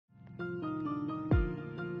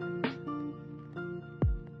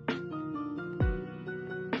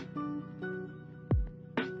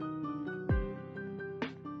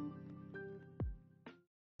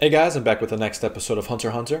Hey guys, I'm back with the next episode of Hunter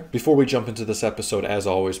x Hunter. Before we jump into this episode, as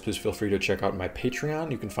always, please feel free to check out my Patreon.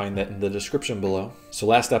 You can find that in the description below. So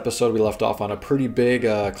last episode, we left off on a pretty big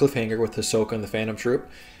cliffhanger with Hisoka and the Phantom Troop.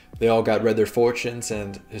 They all got read their fortunes,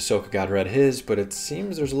 and Hisoka got read his, but it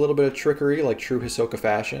seems there's a little bit of trickery, like true Hisoka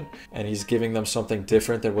fashion, and he's giving them something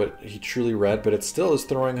different than what he truly read, but it still is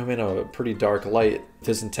throwing him in a pretty dark light with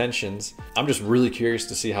his intentions. I'm just really curious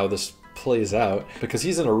to see how this plays out, because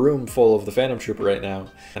he's in a room full of the Phantom Trooper right now,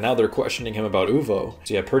 and now they're questioning him about Uvo.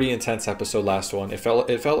 So yeah, pretty intense episode, last one. It felt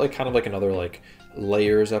like kind of like another like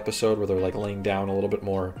layers episode where they're like laying down a little bit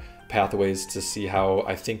more pathways to see how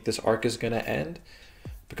I think this arc is gonna end.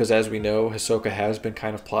 Because as we know, Hisoka has been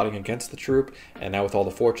kind of plotting against the troop, and now with all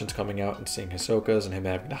the fortunes coming out and seeing Hisoka's and him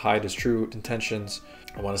having to hide his true intentions,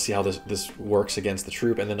 I want to see how this works against the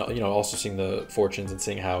troop, and then, you know, also seeing the fortunes and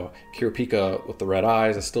seeing how Kurapika with the red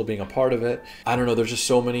eyes is still being a part of it. I don't know, there's just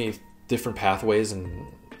so many different pathways and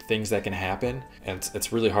things that can happen, and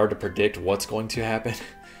it's really hard to predict what's going to happen.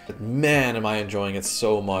 But man, am I enjoying it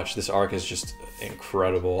so much. This arc is just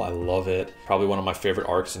incredible. I love it. Probably one of my favorite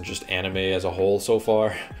arcs in just anime as a whole so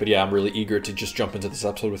far. But yeah, I'm really eager to just jump into this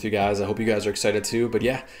episode with you guys. I hope you guys are excited too. But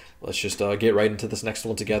yeah, let's just get right into this next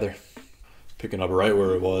one together. Picking up right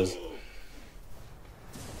where it was.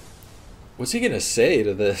 What's he gonna say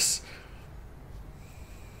to this?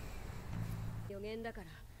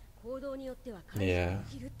 Yeah,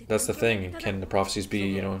 that's the thing. Can the prophecies be,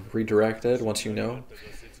 you know, redirected once you know?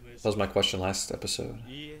 That was my question last episode.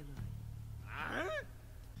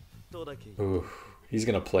 Ooh, he's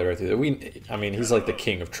gonna play right through that. I mean, he's like the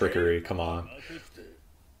king of trickery. Come on.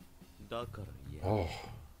 Oh.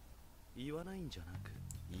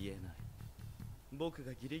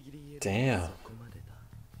 Damn.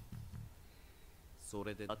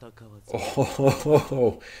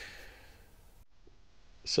 Oh.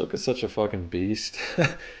 Hisoka's such a fucking beast.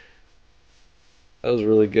 That was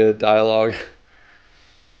really good dialogue.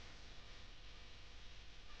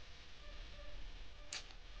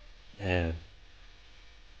 Man,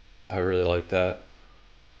 I really like that.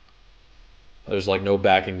 There's like no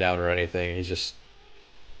backing down or anything. He's just...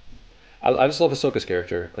 I just love Hisoka's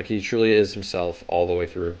character. Like, he truly is himself all the way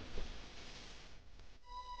through.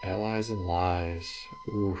 Allies and lies.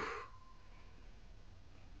 Ooh.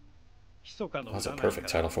 That's a perfect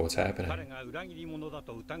title for what's happening.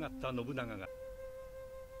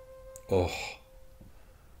 Oh.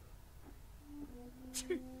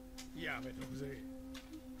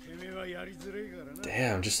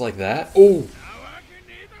 Damn, just like that? Oh!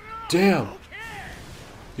 Damn!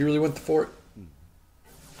 He really went for it?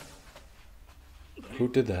 Who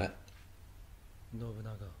did that?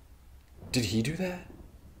 Did he do that?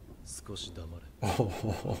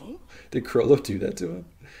 Oh, did Krolov do that to him?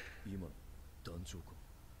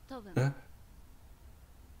 Huh?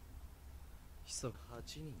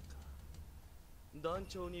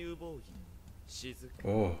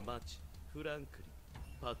 Oh.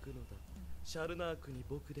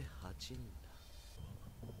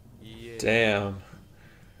 Damn.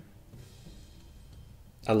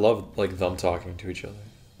 I love like them talking to each other.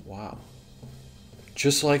 Wow.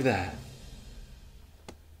 Just like that.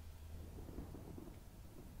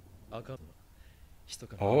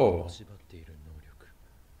 Oh.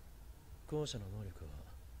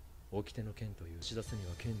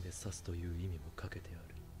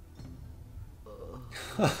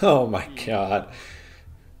 Oh my god.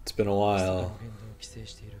 It's been a while.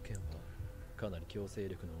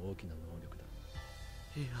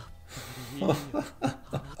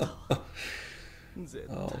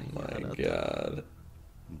 Oh my god.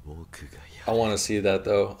 I want to see that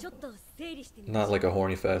though. Not like a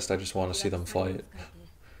horny fest, I just want to see them fight.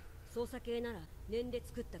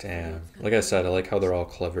 Damn. Like I said, I like how they're all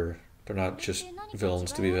clever. They're not just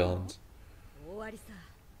villains to be villains.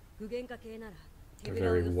 They're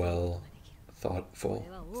very well thought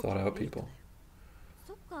out people.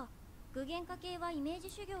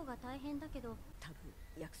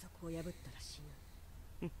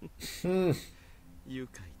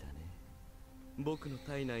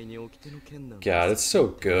 God, it's so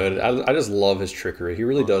good. I just love his trickery. He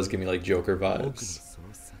really does give me like Joker vibes.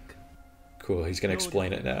 Cool, he's gonna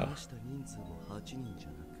explain it now.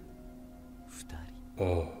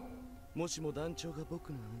 Oh.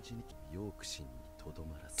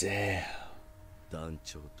 Damn.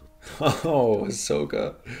 Oh,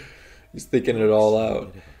 Hisoka. He's thinking it all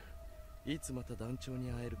out.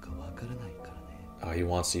 Oh, he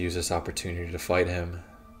wants to use this opportunity to fight him.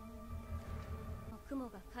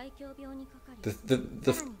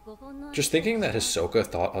 Just thinking that Hisoka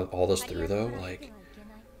thought all this through though, like,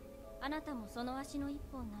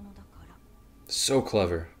 so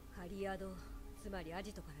clever.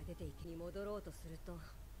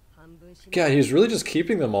 God, he's really just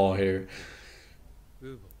keeping them all here.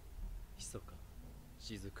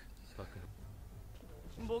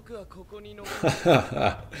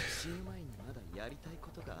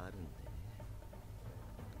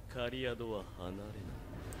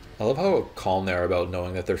 I love how calm they are about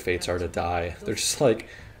knowing that their fates are to die. They're just like,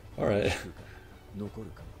 alright.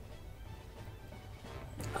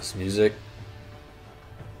 This music.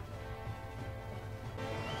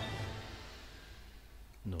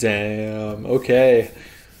 Damn, okay.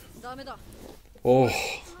 Oh,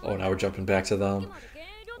 now we're jumping back to them.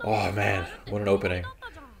 Oh man, what an opening.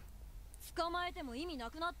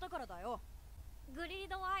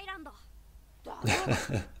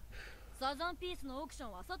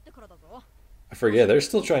 I forget, they're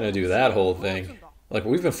still trying to do that whole thing. Like,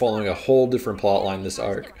 we've been following a whole different plotline this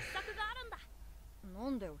arc.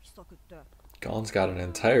 Gon's got an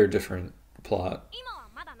entire different plot.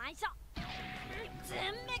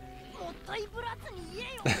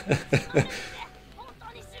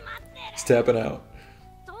 He's tapping out.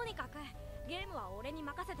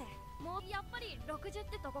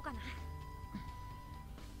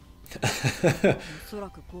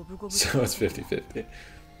 So it's 50-50.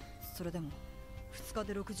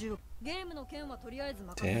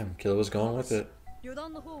 Damn, Killer was going with it.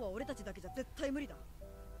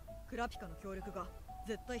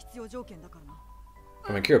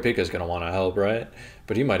 I mean, Kurapika's gonna want to help, right?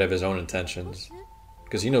 But he might have his own intentions.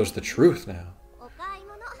 Because he knows the truth now.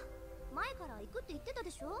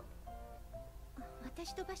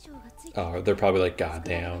 Oh, they're probably like, God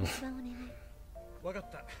damn.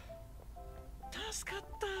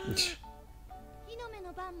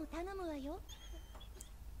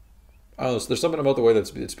 Oh, so there's something about the way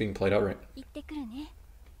that it's being played out right.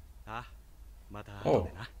 Oh.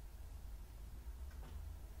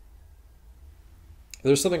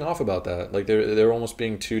 There's something off about that. Like they're almost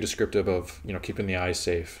being too descriptive of, you know, keeping the eyes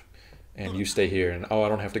safe. And you stay here and oh, I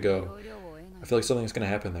don't have to go. I feel like something's gonna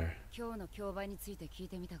happen there.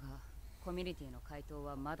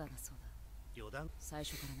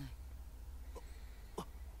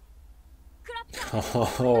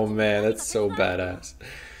 Oh man, that's so badass.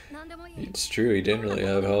 It's true, he didn't really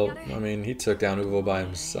have help. I mean, he took down Uvo by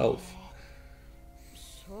himself.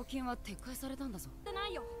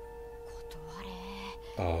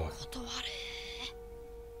 Oh.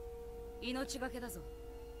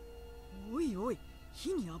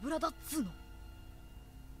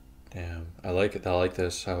 Damn, I like it. I like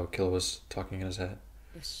this, how Killer was talking in his head.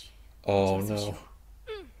 Oh no.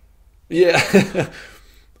 Yeah.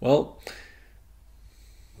 Well.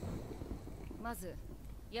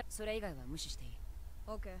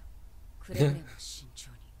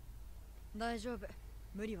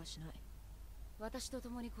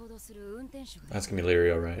 That's gonna be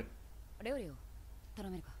Lirio, right?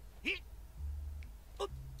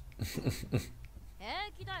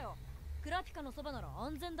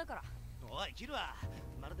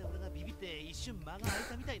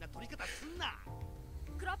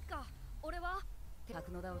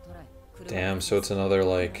 Damn, so it's another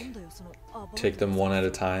like take them one at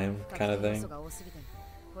a time kind of thing.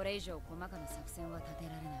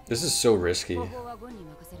 This is so risky. I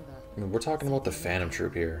mean, we're talking about the Phantom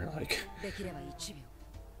Troop here. Like,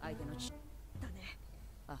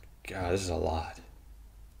 God, this is a lot.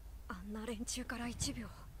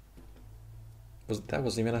 That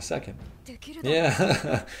wasn't even a second.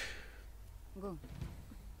 Yeah.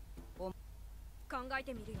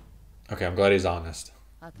 Okay, I'm glad he's honest.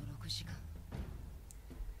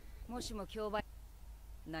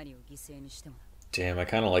 Damn, I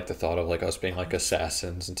kind of like the thought of like us being like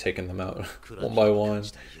assassins and taking them out one by one.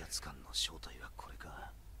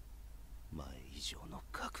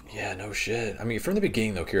 Yeah, no shit. I mean, from the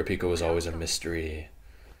beginning though, Kurapika was always a mystery.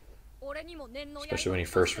 Especially when he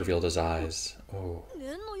first revealed his eyes. Oh.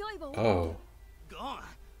 Oh.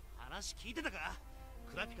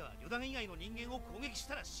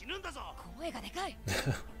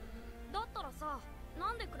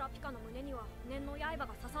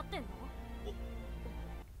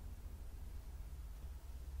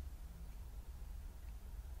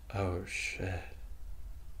 Oh shit.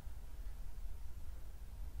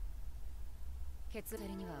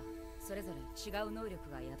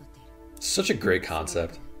 Such a great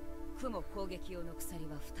concept.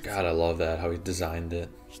 God, I love that, how he designed it.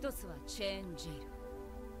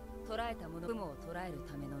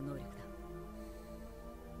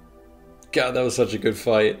 God, that was such a good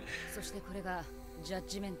fight. そしてこれがジャッ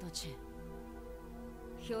ジメントチェーン。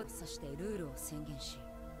表記さしてルールを宣言し、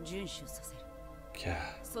遵守させる。Yeah.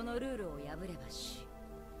 そのルールを破れば死。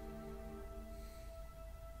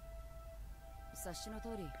察しの通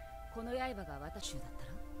り、この刃が私だっ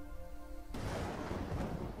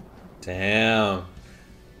たら Damn.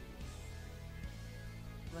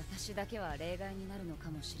 私だけは例外になるのか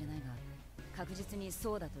もしれないが、確実に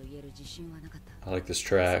そうだと言える自信はなかった。I like this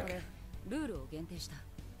そこ track. でルールを限定した。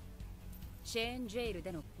チェーンジェイル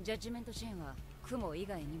でのジャッジメントチェーンは雲以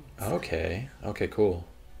外にも使える。 Okay. Okay, cool.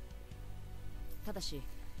 ただし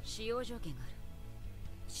使用条件がある。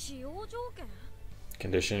使用条件？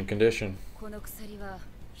 Condition. この鎖は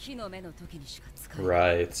火の目の時にしか使えない。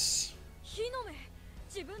 Right. 火の目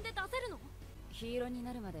自分で出せるの？黄色に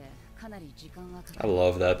なるまでかなり時間はかか I る。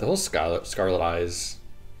 love that. The whole Scarlet Eyes.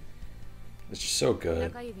 It's just so good.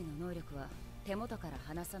 中指の能力は手元から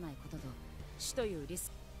離さないことと死というリス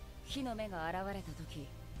ク。火の目が現れた時、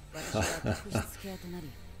私は特質系となり、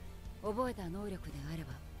覚えた能力であれ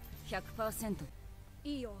ば 100%。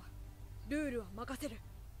 いいよ。ルールは任せる。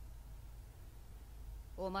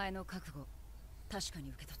お前の覚悟、確か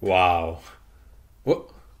に受け取った。 Wow.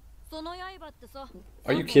 What? その刃ってさ。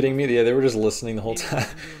 Are you kidding me? Yeah, they were just listening the whole time.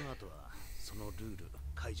 そのルール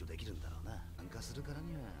解除できるんだろうな。参加するから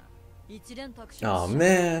には。一連卓集。 Oh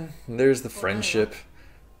man, there's the friendship.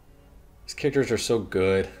 These characters are so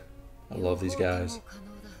good. I love these guys.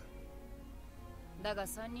 だが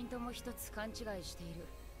3人とも一つ勘違いしている。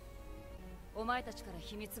お前たちから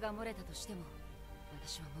秘密が漏れたとしても、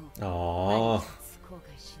私はもう Aww. 何一つ後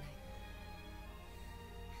悔しない。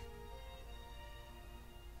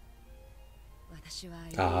私は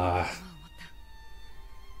今思った。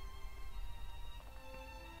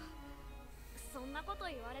そんなこと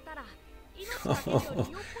言われたら、命かけるよりよっぽ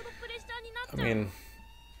どプレッシャーになっ I ちゃう。 mean,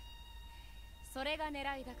 それが狙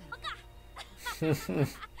いだから。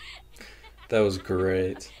 that was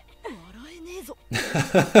great. 笑えねえぞ。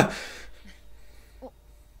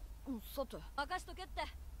さて、任しとけって。 I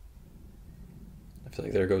feel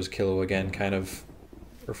like there goes Kilo again, kind of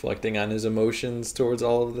reflecting on his emotions towards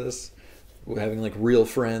all of this. Having like real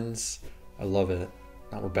friends. I love it.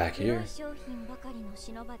 Now we're back here. 商品ばかりの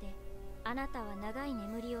忍ばで、あなたは長い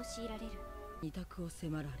眠りを強いられる。二択を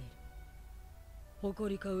迫られる。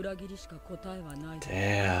誇りか裏切りしか答えはない。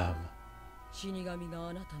 Damn. 死神が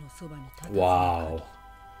あなたのそばに立つ。 Wow.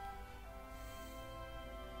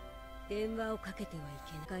 電話をかけてはい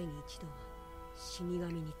けない。回に一度は死神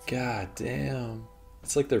につ God damn.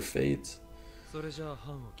 It's like their fate. それじゃあ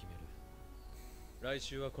班を決める。来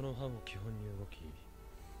週はこの班を基本に動き、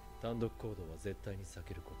単独行動は絶対に避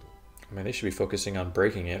けること。 I mean, they should be focusing on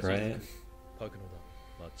breaking it, right? パクノ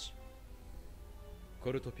ダ、マッチ、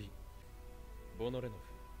コルトピ、ボノレノ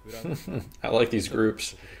フ、グラン I like these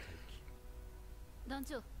groups. 団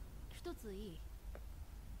長、一ついい？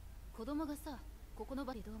子供がさ、ここの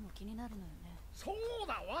場でどうも気になるのよね。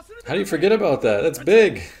 How do you forget about that? That's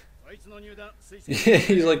big. Yeah,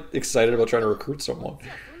 he's like excited about trying to recruit someone.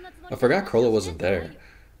 I forgot Krollo wasn't there.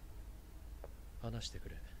 話してく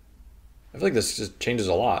れ。 I feel like this just changes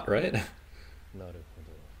a lot, right? なるほ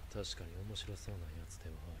ど。確かに面白そうなやつで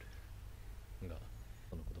はある。が、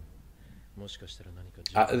この子供、もしかしたら何か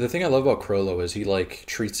The thing I love about Krollo is he like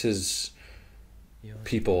treats his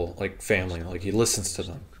people like family. Like he listens to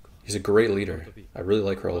them. He's a great leader. I really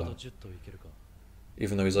like Krollo.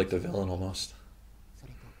 Even though he's like the villain almost.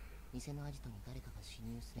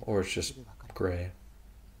 Or it's just gray.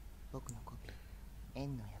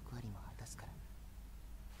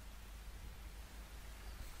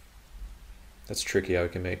 That's tricky how you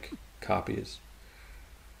can make copies.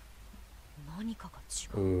 何かが違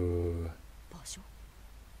う。 Ooh. 場所？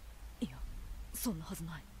いや、そんなはず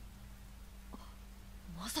ない。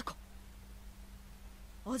まさか。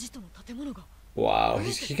アジトの建物が。 Wow,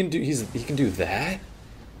 he can do that?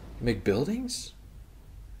 Make buildings?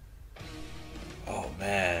 Oh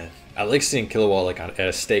man. I like seeing Killua like at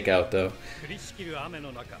a stakeout though.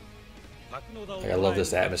 Like, I love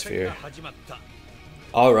this atmosphere.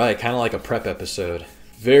 Alright, kind of like a prep episode.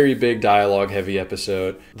 Very big dialogue heavy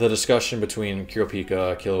episode. The discussion between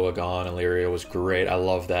Kurapika, Killua, Gon, and Lyria was great. I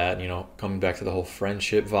love that. You know, coming back to the whole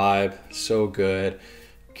friendship vibe. So good.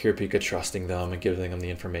 Kurapika trusting them and giving them the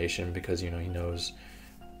information because, you know, he knows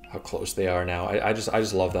how close they are now. I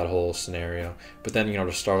just love that whole scenario. But then, you know,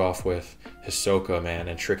 to start off with Hisoka, man,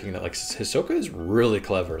 and tricking that, like, Hisoka is really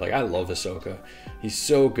clever. Like, I love Hisoka. He's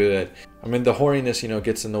so good. I mean, the horniness, you know,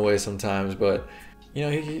 gets in the way sometimes, but, you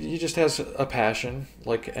know, he just has a passion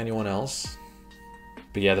like anyone else.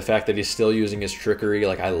 But yeah, the fact that he's still using his trickery,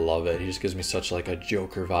 like I love it. He just gives me such like a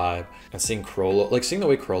Joker vibe. And seeing Chrollo, like seeing the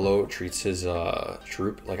way Chrollo treats his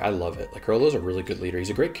troop, like I love it. Like Chrollo's a really good leader. He's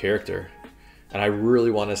a great character. And I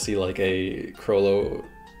really want to see like a Chrollo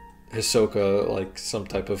Hisoka, like some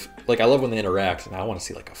type of, like I love when they interact, and I want to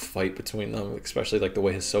see like a fight between them, especially like the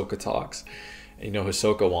way Hisoka talks. And you know,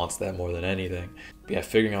 Hisoka wants that more than anything. But yeah,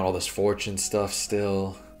 figuring out all this fortune stuff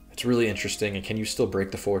still, it's really interesting. And can you still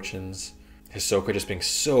break the fortunes? Hisoka just being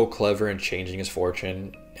so clever and changing his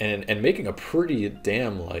fortune and making a pretty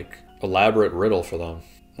damn like elaborate riddle for them.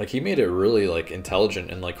 Like he made it really like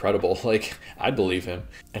intelligent and like credible. Like I'd believe him.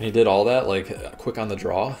 And he did all that like quick on the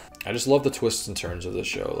draw. I just love the twists and turns of this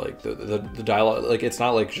show. Like the dialogue, like it's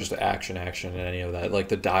not like just action and any of that. Like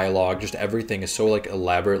the dialogue, just everything is so like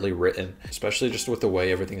elaborately written, especially just with the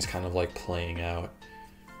way everything's kind of like playing out.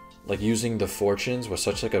 Like using the fortunes was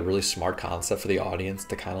such like a really smart concept for the audience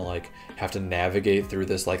to kind of like have to navigate through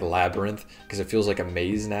this like labyrinth, because it feels like a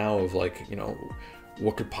maze now of like, you know,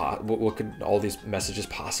 what could all these messages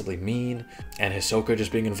possibly mean. And Hisoka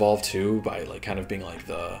just being involved too by like kind of being like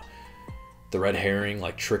the red herring,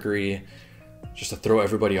 like trickery, just to throw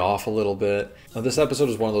everybody off a little bit. Now, this episode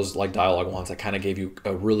is one of those like dialogue ones that kind of gave you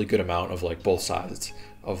a really good amount of like both sides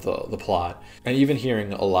of the plot. And even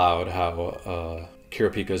hearing aloud how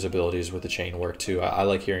Kurapika's abilities with the chain work too, I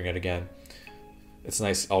like hearing it again. It's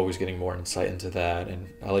nice always getting more insight into that, and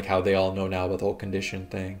I like how they all know now about the whole condition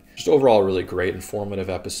thing. Just overall really great, informative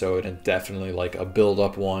episode, and definitely like a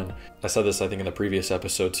build-up one. I said this I think in the previous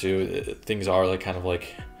episode too, things are like kind of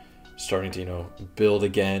like starting to, you know, build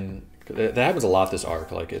again. That happens a lot this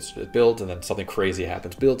arc, like it builds and then something crazy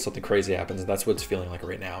happens, builds, something crazy happens, and that's what it's feeling like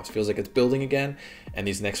right now. It feels like it's building again, and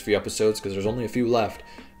these next few episodes, because there's only a few left,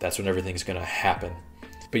 that's when everything's gonna happen.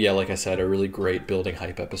 But yeah, like I said, a really great building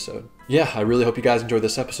hype episode. Yeah, I really hope you guys enjoyed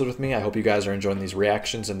this episode with me. I hope you guys are enjoying these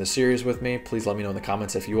reactions and this series with me. Please let me know in the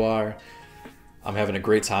comments if you are. I'm having a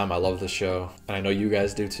great time. I love this show, and I know you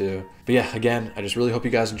guys do too. But yeah, again, I just really hope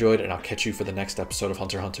you guys enjoyed, and I'll catch you for the next episode of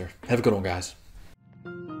Hunter x Hunter. Have a good one, guys.